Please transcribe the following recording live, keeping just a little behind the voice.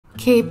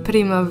¡Qué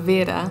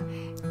primavera!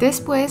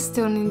 Después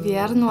de un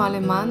invierno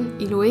alemán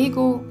y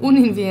luego un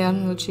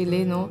invierno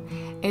chileno,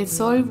 el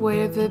sol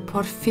vuelve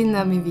por fin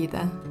a mi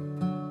vida.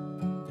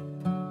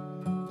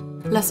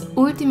 Las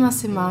últimas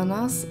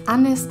semanas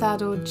han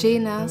estado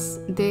llenas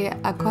de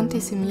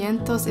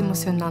acontecimientos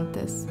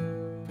emocionantes.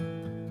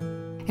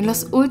 En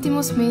los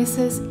últimos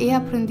meses he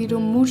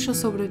aprendido mucho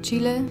sobre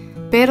Chile,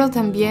 pero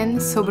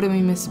también sobre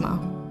mí misma.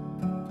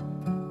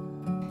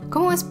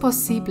 ¿Cómo es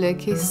posible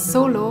que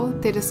solo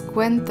te des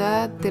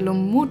cuenta de lo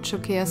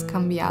mucho que has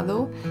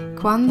cambiado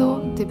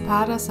cuando te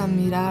paras a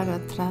mirar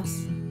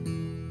atrás?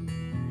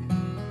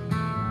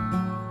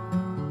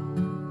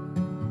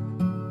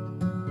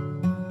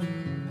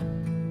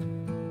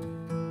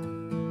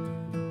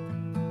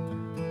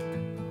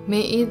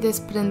 Me he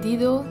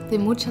desprendido de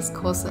muchas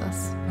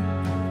cosas.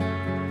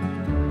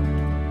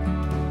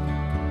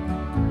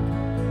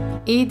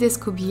 He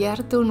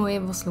descubierto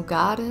nuevos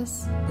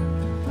lugares.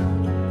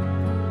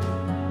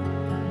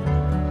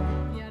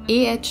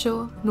 He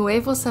hecho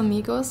nuevos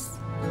amigos.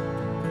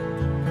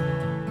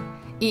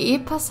 Y he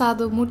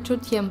pasado mucho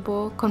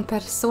tiempo con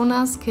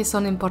personas que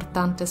son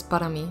importantes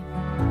para mí.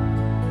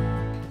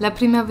 La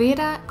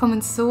primavera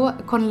comenzó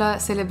con la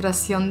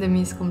celebración de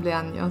mis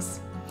cumpleaños.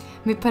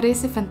 Me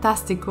parece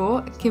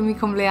fantástico que mi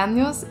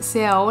cumpleaños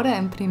sea ahora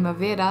en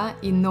primavera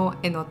y no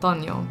en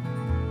otoño.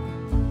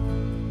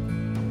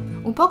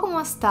 Un poco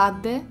más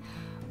tarde,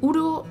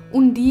 hubo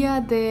un día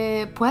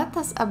de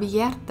puertas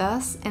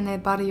abiertas en el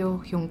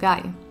barrio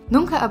Yungay.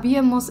 Nunca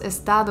habíamos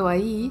estado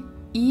ahí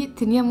y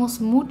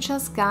teníamos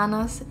muchas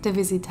ganas de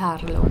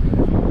visitarlo.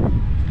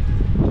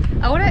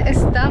 Ahora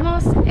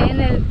estamos en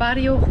el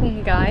barrio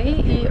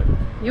Yungay.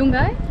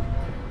 ¿Yungay?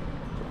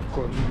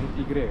 Con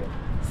Y.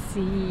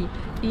 Sí,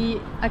 y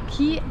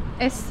aquí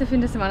este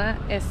fin de semana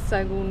es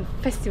algún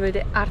festival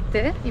de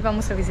arte y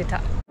vamos a visitar.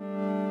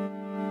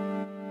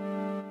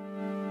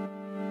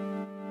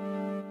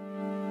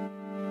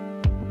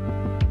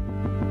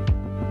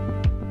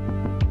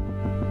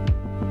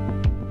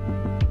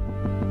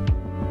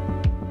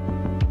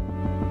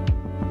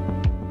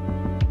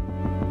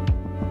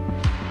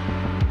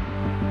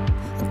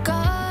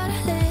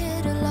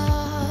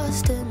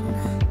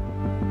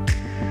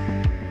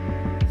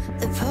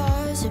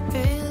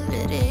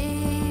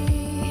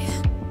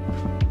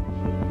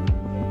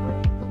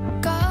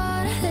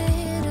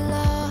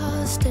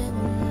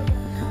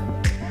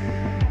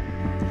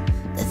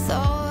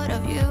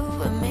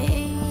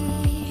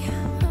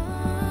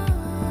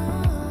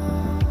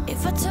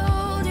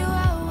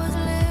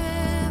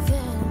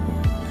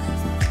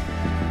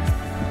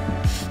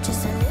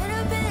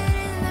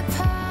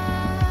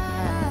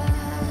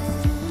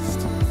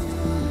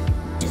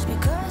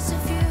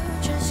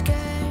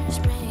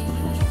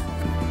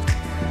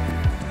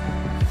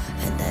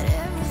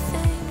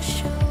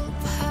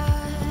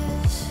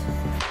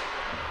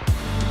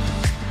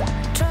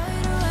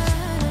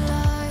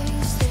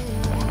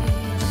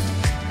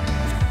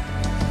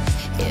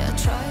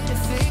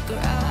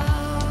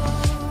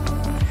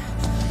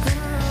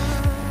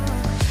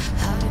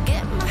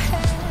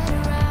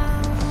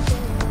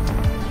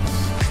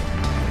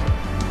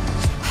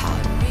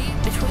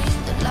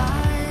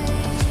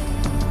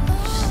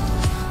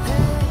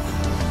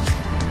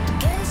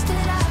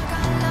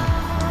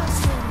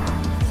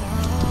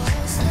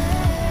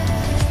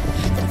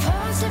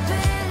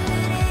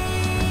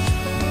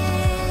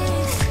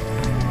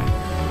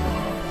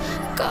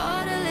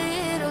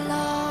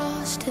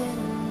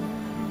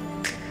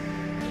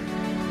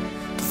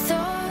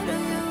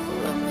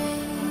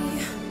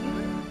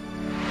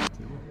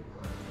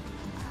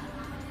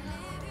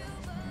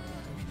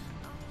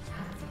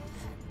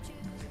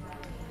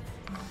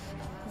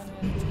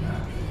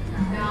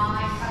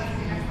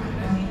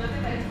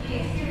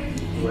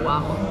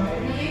 Wow.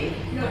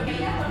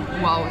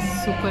 Wow,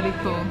 súper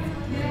rico.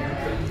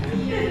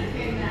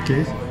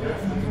 ¿Qué es?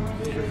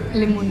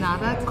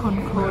 Limonada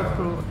con cold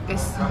brew.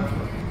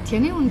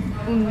 Tiene un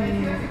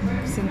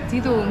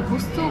sentido, un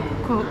gusto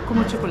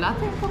como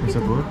chocolate un poquito.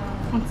 ¿Un sabor?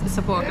 Un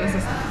sabor,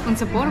 gracias. Un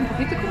sabor un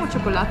poquito como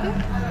chocolate,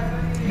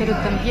 pero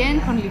también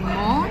con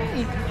limón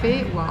y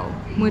café. Wow,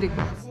 muy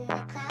rico.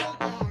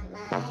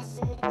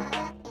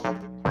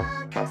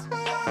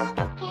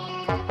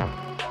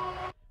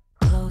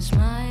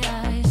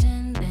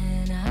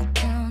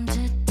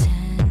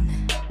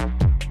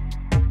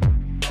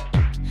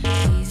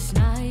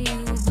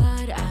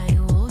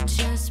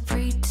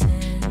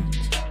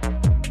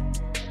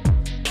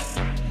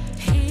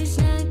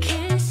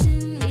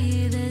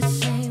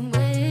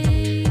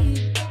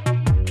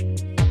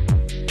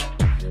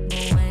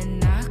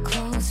 When I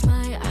close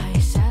my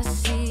eyes, I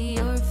see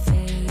your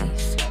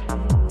face.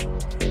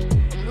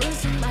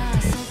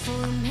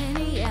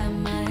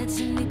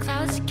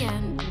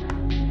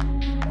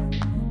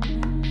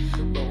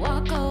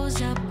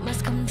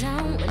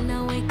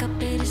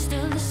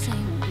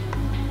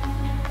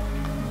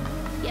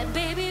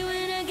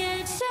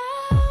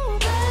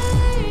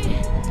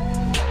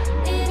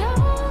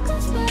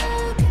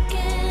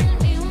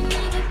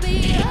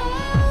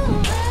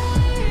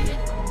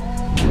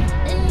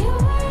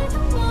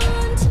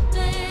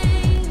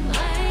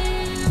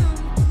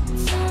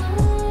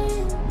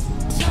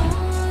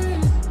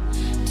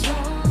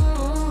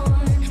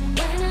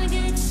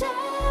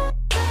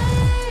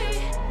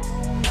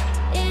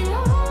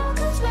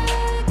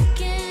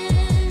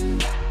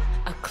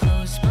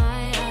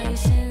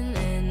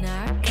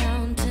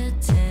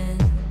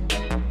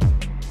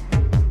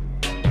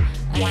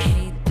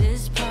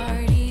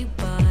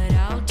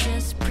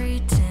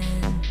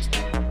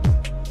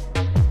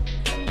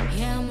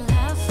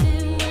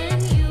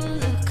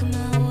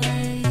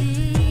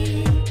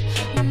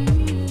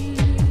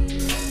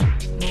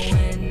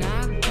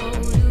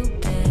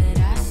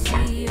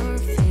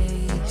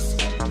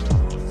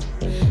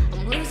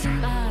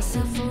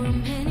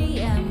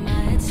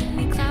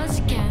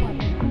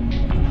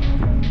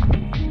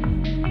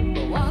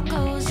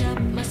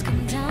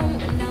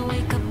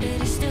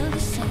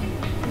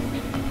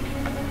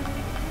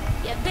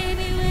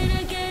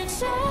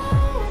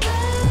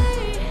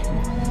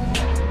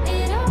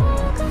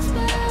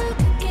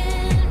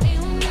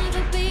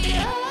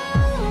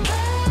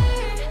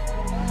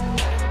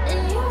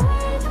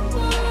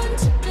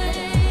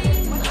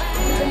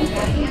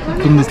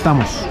 ¿Dónde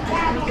estamos?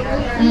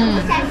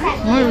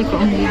 Muy rico.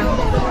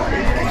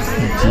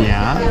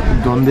 Ya,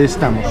 ¿dónde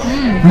estamos?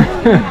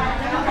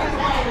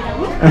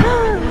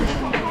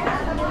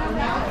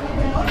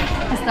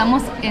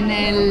 Estamos en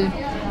el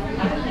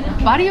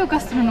barrio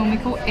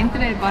gastronómico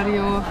entre el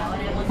barrio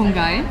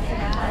Hungay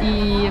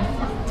y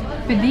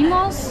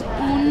pedimos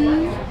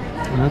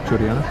una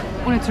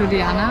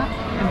choriana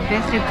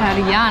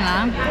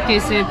vegetariana, que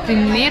es la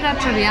primera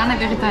choriana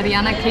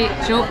vegetariana que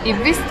yo he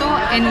visto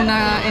en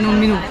un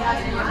menú.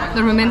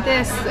 Normalmente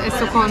es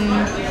eso con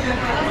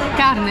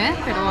carne,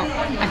 pero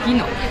aquí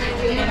no.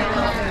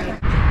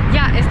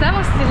 Ya,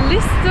 estamos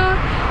listos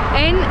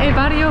en el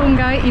barrio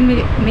Hungay y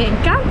me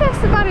encanta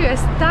este barrio,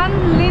 es tan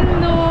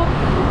lindo,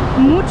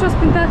 muchos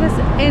pintajes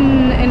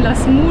en los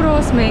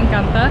muros, me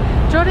encanta.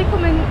 Yo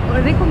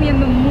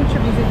recomiendo mucho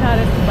visitar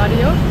este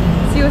barrio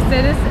si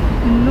ustedes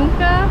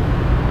nunca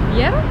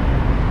vieron.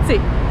 Sí.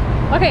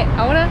 Ok,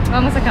 ahora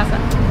vamos a casa.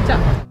 Chao.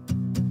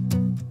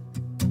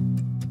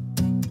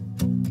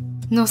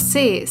 No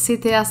sé si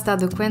te has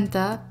dado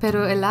cuenta,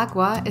 pero el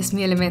agua es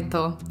mi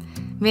elemento.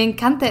 Me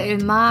encanta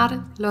el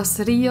mar, los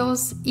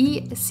ríos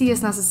y, si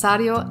es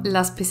necesario,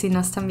 las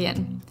piscinas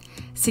también.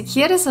 Si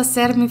quieres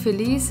hacerme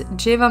feliz,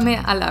 llévame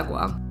al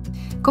agua.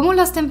 Como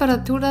las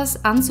temperaturas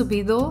han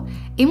subido,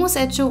 hemos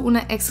hecho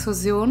una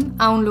excursión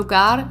a un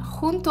lugar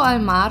junto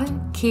al mar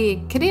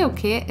que creo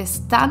que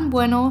es tan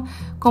bueno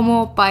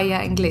como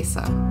paella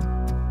inglesa.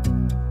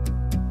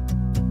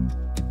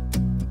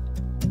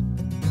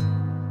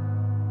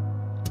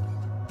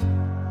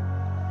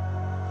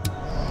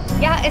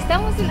 Ya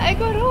estamos en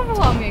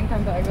Algarrobo, me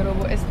encanta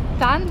Algarrobo, es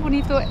tan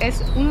bonito,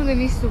 es uno de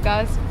mis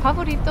lugares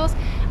favoritos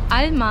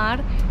al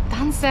mar,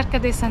 tan cerca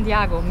de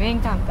Santiago, me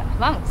encanta,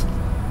 vamos.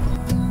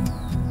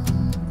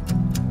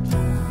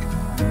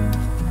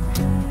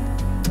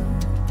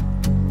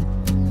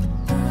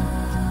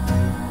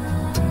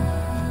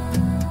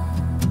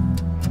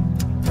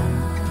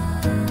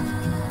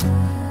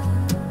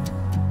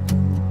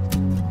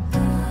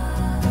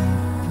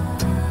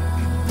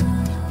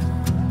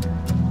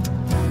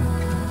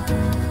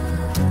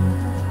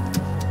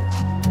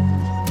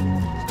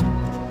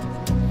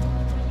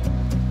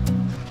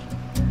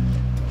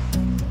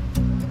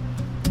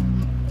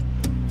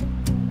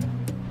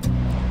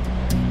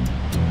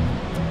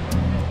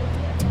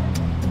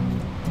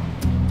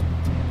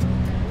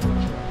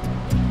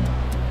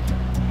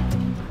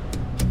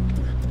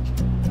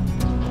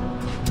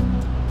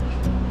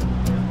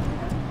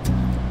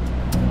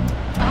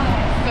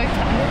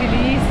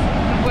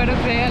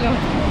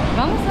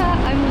 Vamos a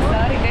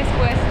almorzar y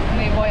después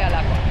me voy al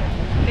agua,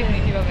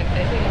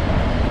 definitivamente.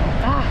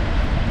 Ah,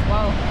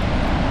 wow.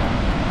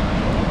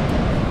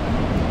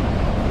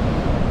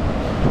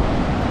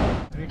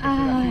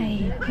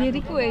 Ay, qué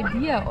rico el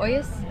día. Hoy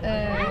es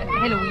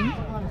Halloween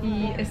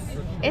y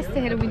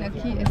este Halloween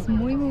aquí es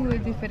muy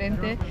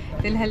diferente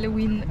del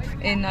Halloween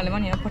en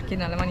Alemania, porque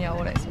en Alemania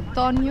ahora es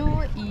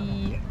otoño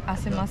y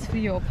hace más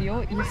frío,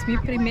 obvio, y es mi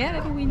primer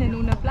Halloween en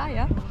una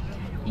playa.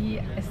 Y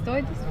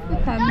estoy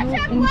disfrutando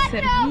un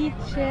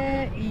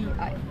ceviche y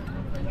ay,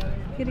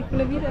 qué rico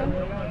la vida.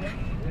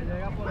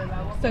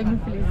 Estoy muy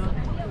feliz.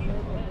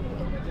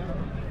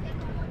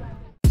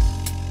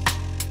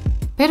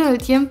 Pero el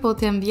tiempo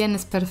también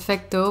es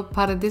perfecto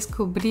para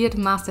descubrir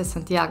más de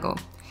Santiago.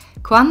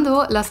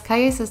 Cuando las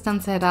calles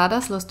están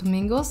cerradas los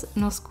domingos,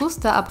 nos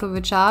gusta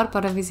aprovechar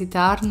para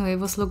visitar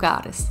nuevos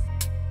lugares.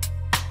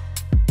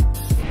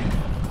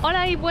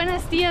 Hola y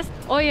buenos días.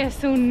 Hoy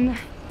es un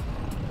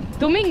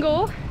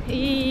domingo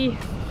y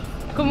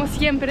como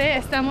siempre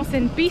estamos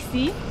en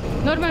bici.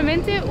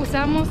 Normalmente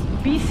usamos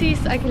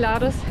bicis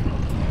alquilados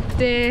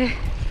de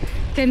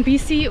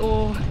Bici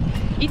o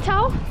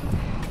Itau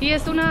y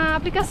es una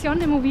aplicación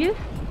de móvil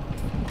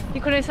y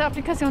con esa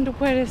aplicación tú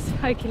puedes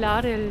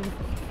alquilar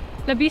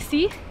la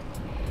bici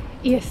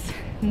y es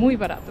muy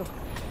barato,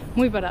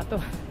 muy barato.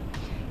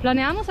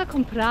 Planeamos a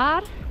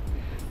comprar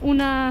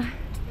una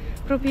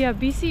propia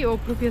bici o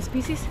propias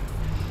bicis,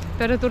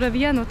 pero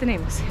todavía no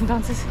tenemos,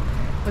 entonces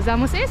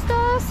usamos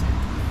estos.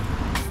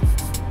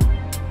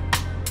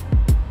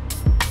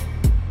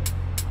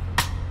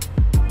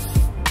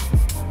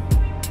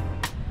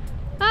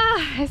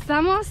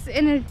 Estamos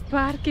en el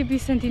Parque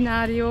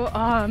Bicentenario.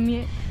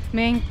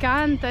 Me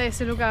encanta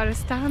ese lugar,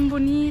 es tan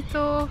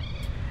bonito.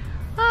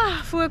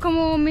 Fue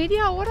como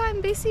media hora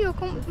en bici o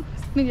como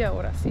media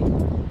hora, sí.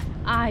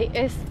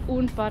 Es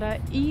un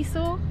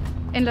paraíso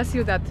en la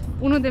ciudad,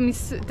 uno de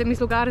mis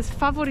lugares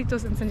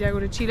favoritos en Santiago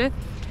de Chile.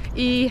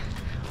 Y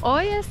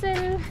hoy es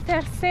la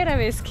tercera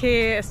vez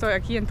que estoy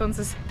aquí,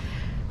 entonces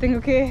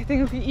tengo que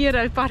ir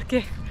al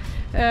parque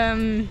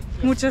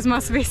muchas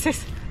más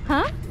veces.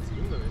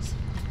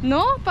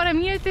 No, para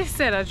mí es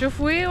tercera. Yo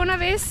fui una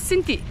vez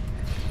sin ti,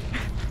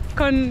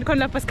 con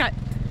la Pascal.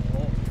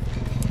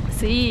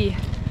 Sí.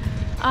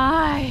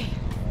 Ay.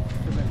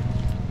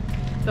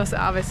 Los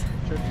aves.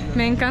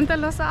 Me encantan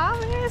los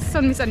aves,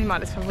 son mis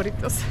animales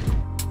favoritos.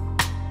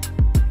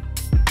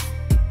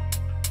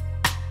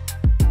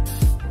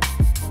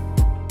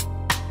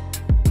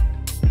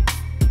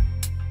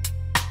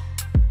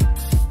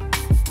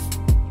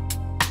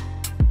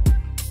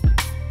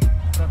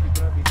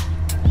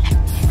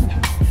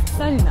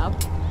 Seil hinab.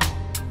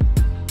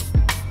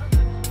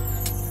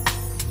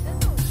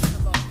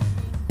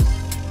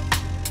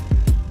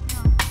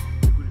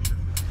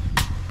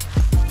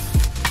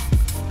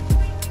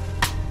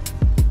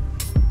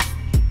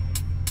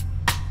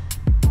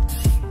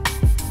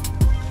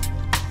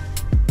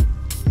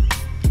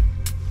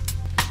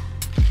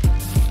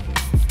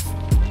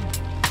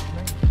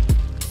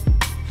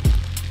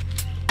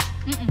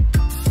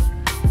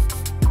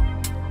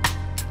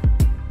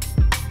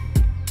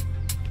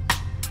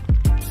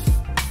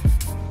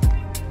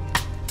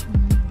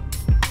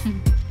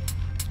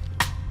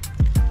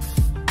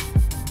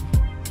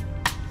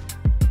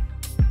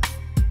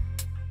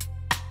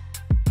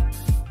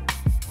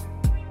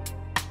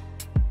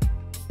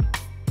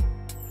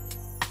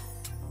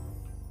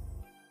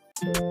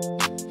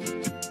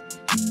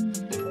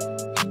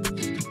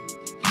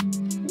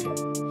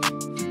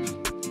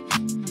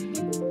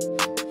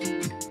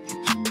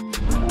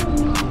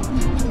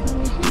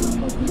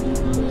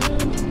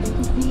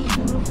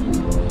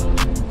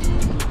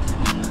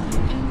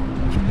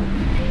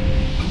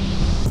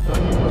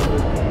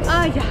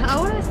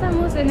 Ahora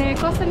estamos en el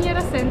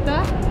Costanera Center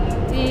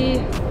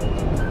y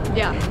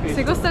ya,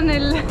 se gustan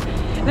la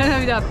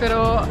Navidad,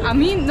 pero a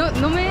mí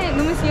no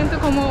me siento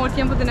como el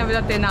tiempo de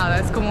Navidad de nada.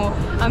 Es como,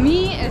 a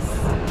mí es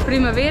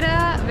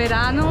primavera,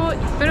 verano,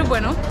 pero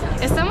bueno,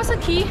 estamos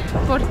aquí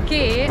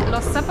porque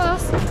los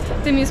zapatos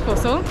de mi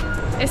esposo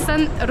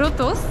están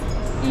rotos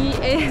y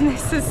él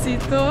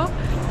necesita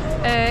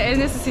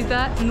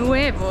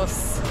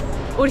nuevos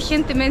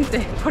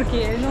urgentemente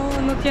porque él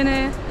no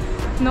tiene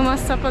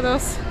más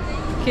zapatos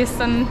que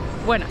están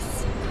buenas.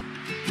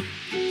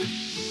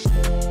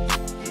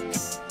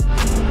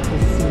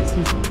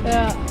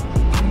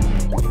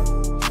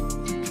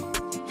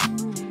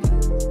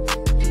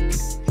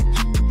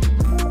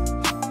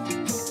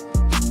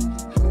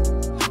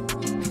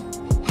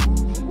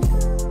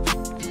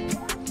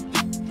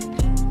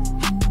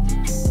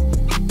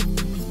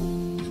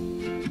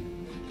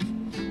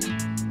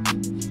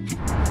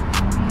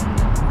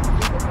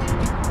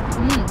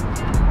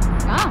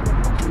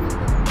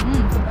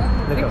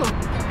 Rico.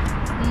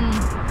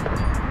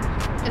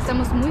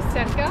 Estamos muy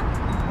cerca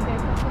de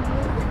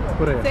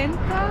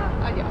Senta,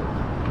 allá.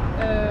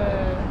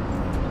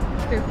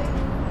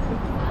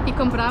 Y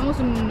compramos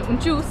un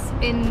juice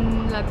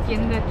en la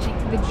tienda de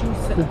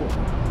juice.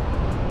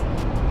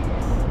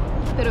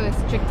 Pero es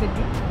Jack the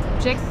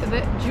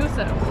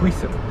Juicer.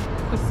 Juicer.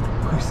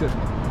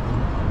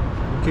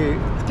 ¿Qué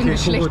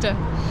jugo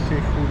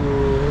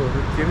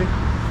tiene?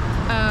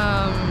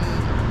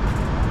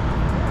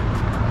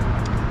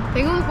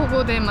 Tengo un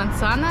jugo de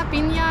manzana,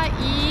 piña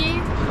y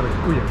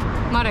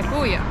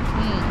maracuya.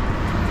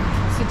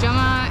 Se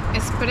llama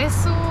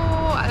espresso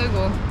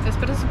algo.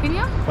 ¿Espresso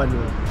piña?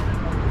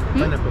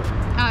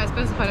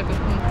 Espresso pineapple.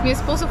 Mi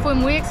esposo fue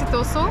muy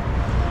exitoso.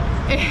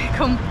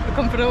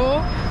 Compró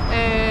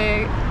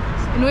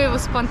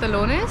nuevos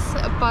pantalones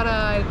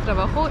para el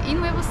trabajo y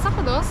nuevos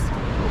zapatos.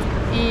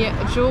 Y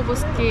yo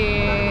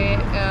busqué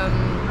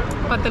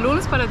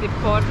pantalones para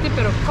deporte,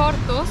 pero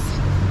cortos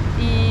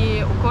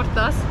o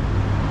cortas.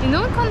 Y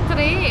no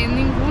encontré en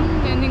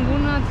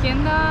ninguna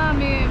tienda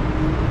me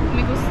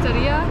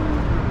gustaría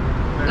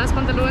las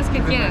pantalones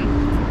que tienen.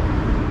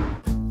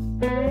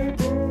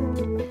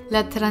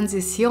 La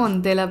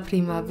transición de la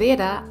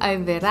primavera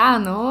al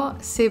verano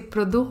se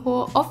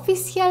produjo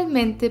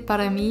oficialmente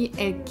para mí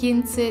el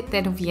 15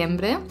 de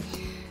noviembre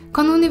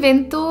con un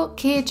evento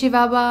que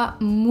llevaba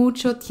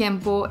mucho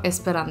tiempo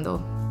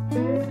esperando.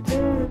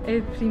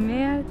 El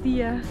primer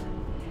día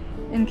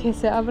en que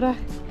se abra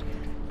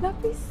la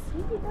piscina.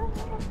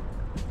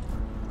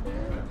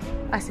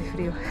 Hace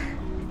frío.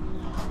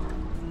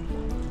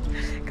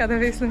 Cada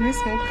vez lo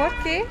mismo. ¿Por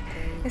qué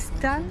es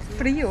tan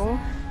frío?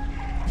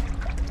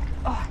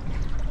 Oh.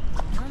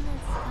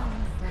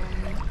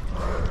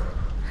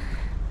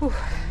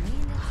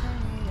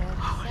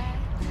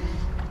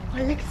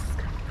 Alex.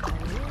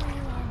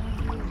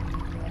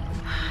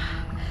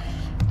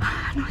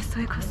 No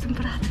estoy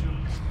acostumbrada.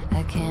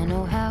 I can't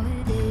know how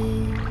it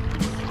is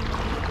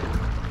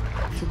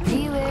to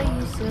be where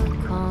you so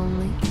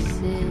calmly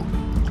sit.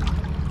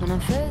 When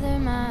I'm further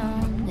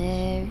down,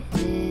 there it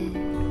is,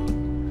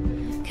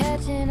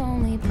 catching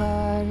only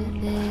part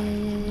of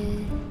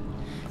it.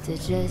 To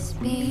just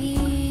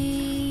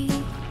be,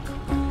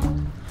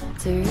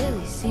 to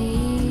really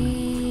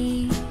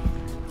see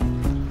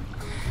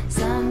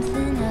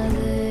something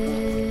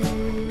other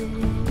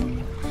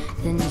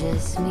than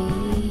just me.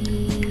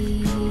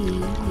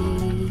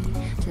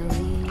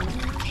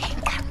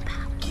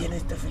 ¿Quién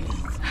está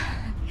feliz?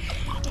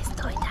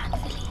 Estoy tan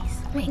feliz.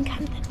 Me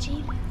encanta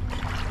Chile.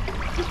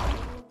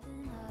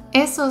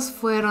 Esos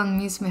fueron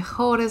mis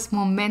mejores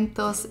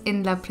momentos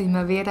en la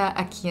primavera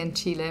aquí en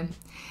Chile.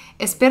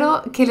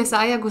 Espero que les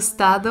haya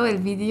gustado el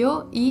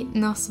video y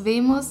nos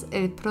vemos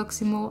el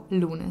próximo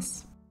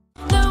lunes.